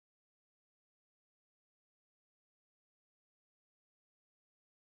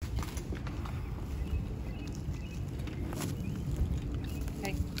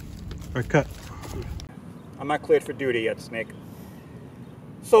Alright, cut. I'm not cleared for duty yet, Snake.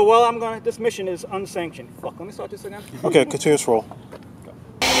 So, well, this mission is unsanctioned. Fuck, let me start this again. Okay, continuous roll.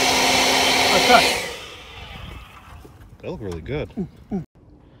 Alright, cut. They look really good.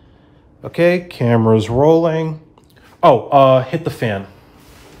 Okay, camera's rolling. Oh, hit the fan.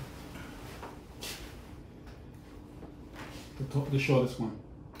 The shortest one.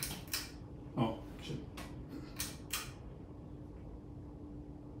 Oh, shit.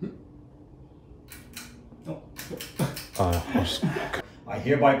 I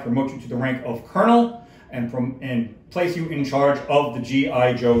hereby promote you to the rank of Colonel and place you in charge of the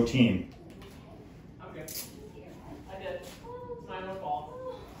G.I. Joe team. Okay. I did. It's not your fault.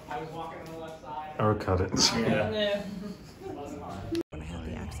 I was walking on the left side. Or cut it. Yeah. It wasn't hard. When I had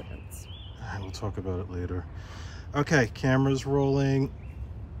the accidents. We'll talk about it later. Okay, camera's rolling.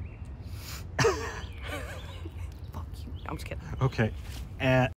 Fuck you. I'm just kidding. Okay,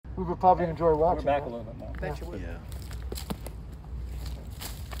 and We would probably enjoy watching. We're back a little bit more. Bet you would. yeah.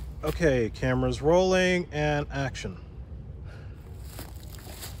 Okay, camera's rolling and action.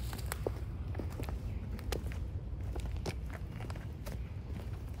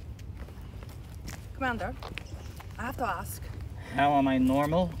 Commander, I have to ask. How am I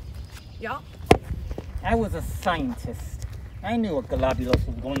normal? Yeah? I was a scientist. I knew what Globulus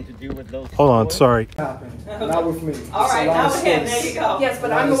was going to do with those. Hold on, sorry. Not with me. All right, It's a lot now of with him. space. There you go. Yes, but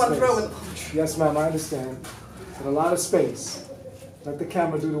A lot I'm the of one space. throwing the poetry. Yes, ma'am, I understand. But a lot of space. Let the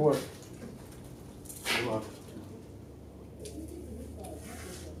camera do the work. Hold on.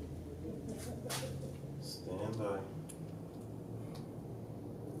 Stand by.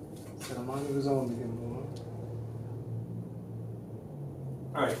 Set a mind of his own again, boy.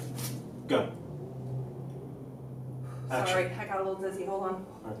 All right, go. Action. Sorry, I got a little dizzy. Hold on.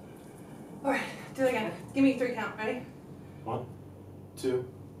 Alright. All right, do it again. Give me 3 count. Ready? 1, 2,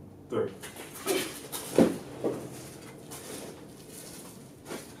 3.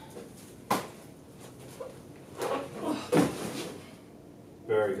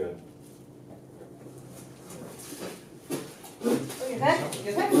 Very good. You okay?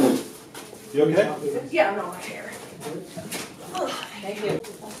 You okay? You okay? Yeah, no, my hair. Thank you.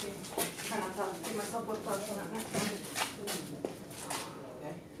 Try not to give myself a buzz on that next one.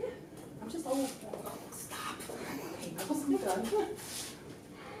 Yeah, I'm just old. Stop. Okay, that wasn't done.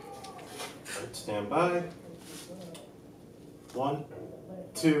 Alright, stand by. 1,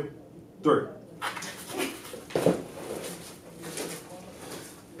 2, 3.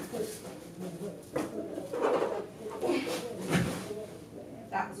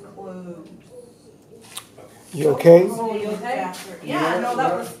 That was close. You okay? Oh, you okay? Yeah, no,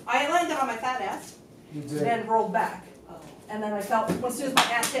 that was, I landed on my fat ass, You did. then rolled back. And then I felt, as soon as my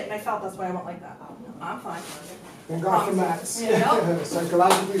ass hit, and I felt that's why I went like that. I'm fine. Thank God for mats. Yeah.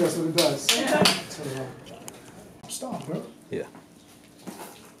 Psychologically, that's what it does. Yeah. Stop, bro. Yeah.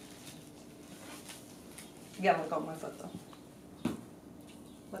 You gotta let go of my foot though.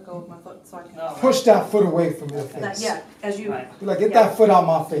 Let go of my foot so I can. Push that foot away from your That, face. yeah, as you. Right. Be like, get Yeah. that foot out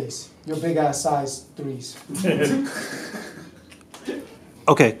my face. Your big ass size 3s.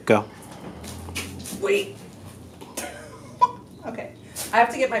 Okay, go. Wait. Okay, I have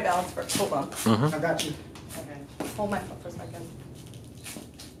to get my balance first. Hold on. I got you. Okay. Hold my foot for a second.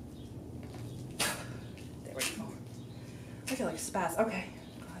 There we go. I feel like a spaz. Okay.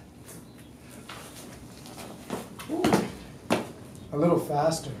 A little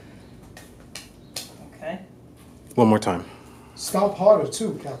faster. Okay. One more time. Stomp harder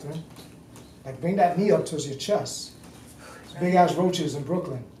too, Catherine. Like bring that knee up towards your chest. There's big ass roaches in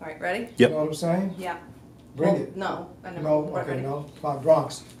Brooklyn. All right, ready? Yep. You know what I'm saying? Yeah. Bring Well, it. No, I never. No, Right, okay, ready? no. My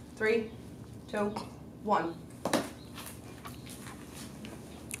Bronx. 3, 2, 1.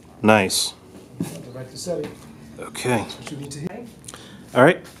 Nice. The director said it. Okay. That's what you need to hear. All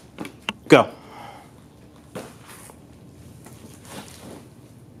right, go.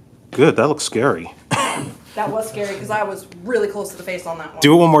 Good, that looks scary. That was scary because I was really close to the face on that one.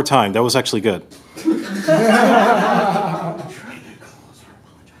 Do it one more time. That was actually good.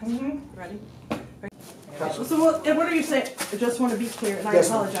 Ready? So what are you saying? I just want to be clear, and I Yes,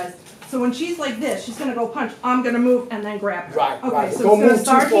 ma'am. apologize. So when she's like this, she's gonna go punch. I'm gonna move and then grab her. Right, Okay, right. so Don't it's move too gonna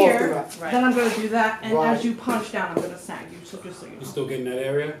start far here. through that. Then I'm gonna do that, and Right. as you punch down, I'm gonna snag you. So just so you know. You still getting that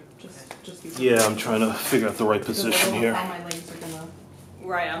area? Just be. Yeah, I'm trying to figure out the right Because I position don't know here. how my legs are gonna.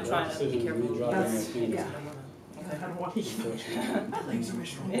 Right, I'm trying to be careful. That's, yeah. I don't want to. My legs are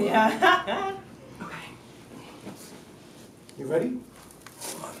strong. Yeah. Okay. You ready?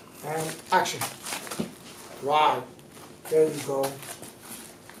 And action. Right. There you go.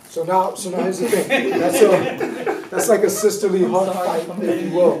 So now here's the thing. That's That's like a sisterly heart fight, if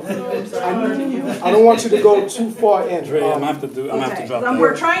you will. I don't want you to go too far in. Dre, I'm gonna have to do. I'm gonna have to drop that.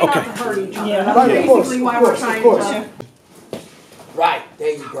 We're trying not to hurt each other. Yeah. That's Right, of course, basically why of we're course, trying of course. to. Right,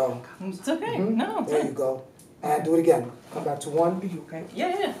 there you go. It's okay. No. There you go. And do it again. Come back to one. Are you okay?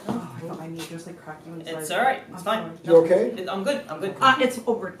 Yeah. Oh, I thought I need to just like crack you inside. It's all right. It's fine. You okay? I'm good. I'm good. It's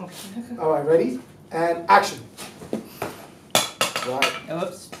over. Okay. All right, ready? And action. Right.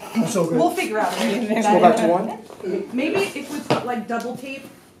 Oops. So good. We'll figure out. Let's go back to one. Maybe if we put like double tape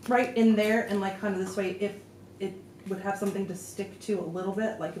right in there and like kind of this way, if it would have something to stick to a little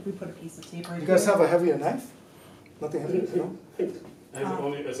bit, like if we put a piece of tape right You guys here. have a heavier knife? Nothing heavier, no?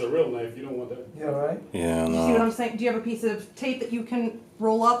 It's a real knife. You don't want that. Yeah, right? Yeah, You see what I'm saying? Do you have a piece of tape that you can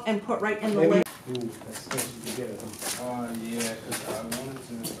roll up and put right in the lid? Ooh, that's good to get it. Yeah, because I wanted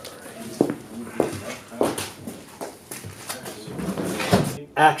to.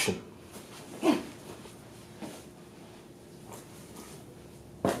 Action.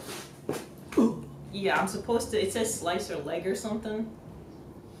 Yeah, I'm supposed to. It says slice or leg or something.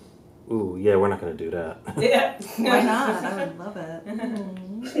 Ooh, yeah, we're not gonna do that. Yeah. Why not? I would love it.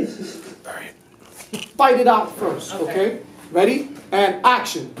 All right. Fight it out first, okay? Ready? And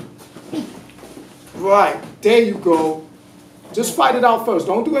action. Right, there you go. Just fight it out first.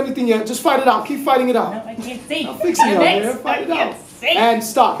 Don't do anything yet. Just fight it out. Keep fighting it out. I can't see. I'm fixing it out, man. Fight it out. And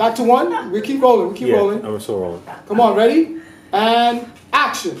stop. Back to one. We keep rolling. We keep rolling. I'm still rolling. Come on, ready? And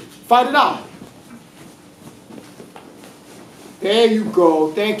action. Fight it out. There you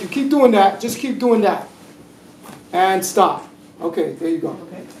go. Thank you. Keep doing that. Just keep doing that. And stop. Okay, there you go.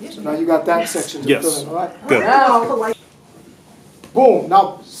 Okay. So now you got that section to fill in, all right? Good. Now, boom.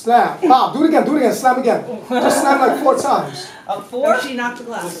 Now slam. Bob, do it again. Do it again. Slam again. Just slam like 4 times. Four? She knocked the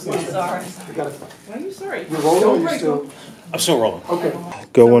glass. Sorry. You got it. Why are you sorry? You rolling or you still? I'm still rolling. Okay.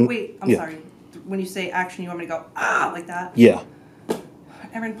 Go So one. wait, I'm sorry. When you say action, you want me to go like that? Yeah.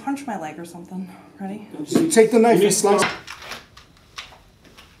 Erin, punch my leg or something. Ready? So you take the knife and slice.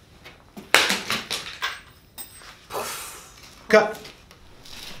 Cut.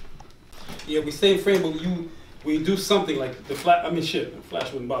 Yeah, we stay in frame, but when you do something like the flash. I mean, shit, the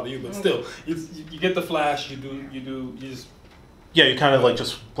flash wouldn't bother you, but still, you get the flash. You just Yeah, you kind of like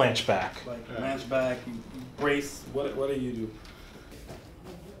just blanch back. like ranch back. You brace. What do you do?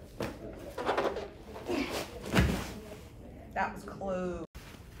 That was close.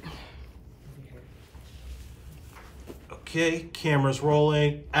 Okay, camera's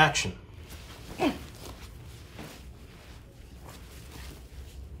rolling. Action.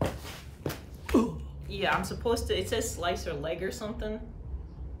 Yeah, I'm supposed to. It says slice or leg or something.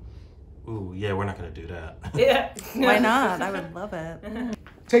 Ooh, yeah, we're not gonna do that. Yeah. Why not? I would love it.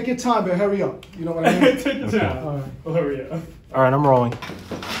 Take your time, but hurry up. You know what I mean? Take the time. All right. Oh, hurry up. All right, I'm rolling.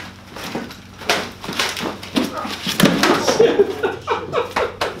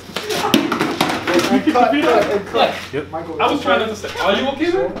 Cut. Yep. Michael, I was trying to understand. Are you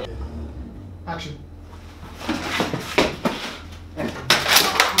okay with it? Action.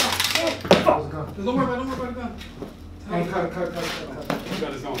 Don't worry about it. Gun. And cut. You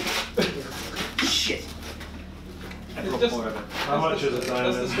got his own. Shit. It's just, How much is it,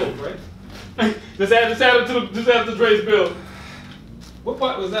 That's the Simon? scope, right? just add it to Dre's bill. What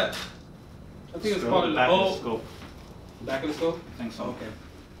part was that? I think it's part of the back of the scope. Back of the scope? I think so. Okay.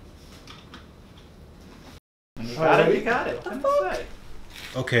 You got it, you got it. I'm sorry.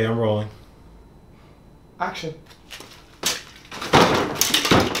 Okay, I'm rolling. Action.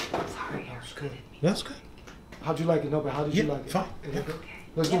 Sorry, that was good. That's good. How'd you like it? No, but how did you Yeah, like it? fine. Is it good?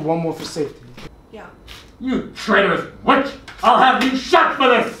 Let's do one more for safety. Yeah. You traitorous witch! I'll have you shot for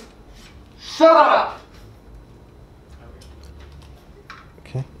this! Shut up!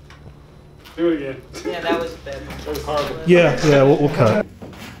 Okay. Do it again. Yeah, that was bad. That was horrible. Yeah, we'll cut.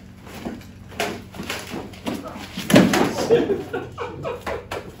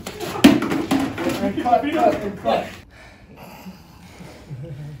 And cut.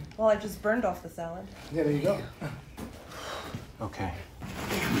 Well, I just burned off the salad. Yeah, there you go. Okay.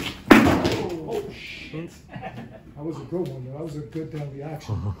 Oh, shit. That was a good one, though. That was a good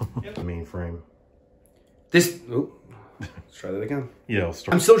reaction. Mainframe. This. Oh, let's try that again. Yeah, I'll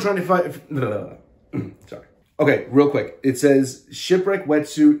start. I'm still trying to find. Sorry. Okay, real quick. It says shipwreck,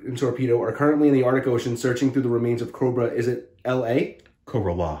 wetsuit, and torpedo are currently in the Arctic Ocean searching through the remains of Cobra. Is it L.A.?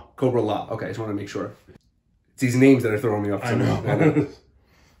 Cobra Law. Cobra Law. Okay, I just want to make sure. It's these names that are throwing me off. I know.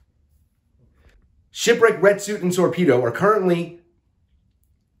 Shipwreck, wetsuit, and torpedo are currently.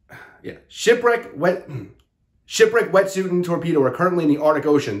 Yeah, shipwreck, wetsuit, and torpedo are currently in the Arctic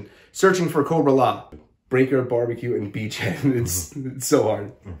Ocean searching for Cobra Law. Breaker, barbecue, and beachhead. It's so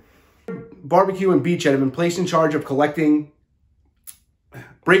hard. Barbecue, and Beachhead have been placed in charge of collecting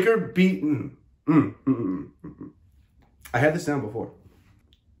Breaker, Beat... I had this down before.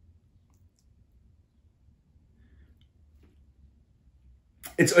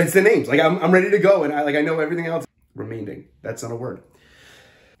 It's the names. Like I'm ready to go, and I know everything else. Remaining. That's not a word.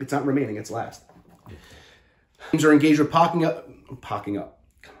 It's not remaining. It's last. Teams are engaged with pocking up.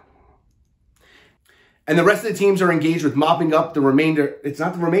 And the rest of the teams are engaged with mopping up the remainder. It's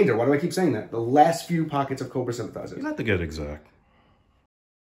not the remainder. Why do I keep saying that? The last few pockets of Cobra sympathizers. You have to get exact.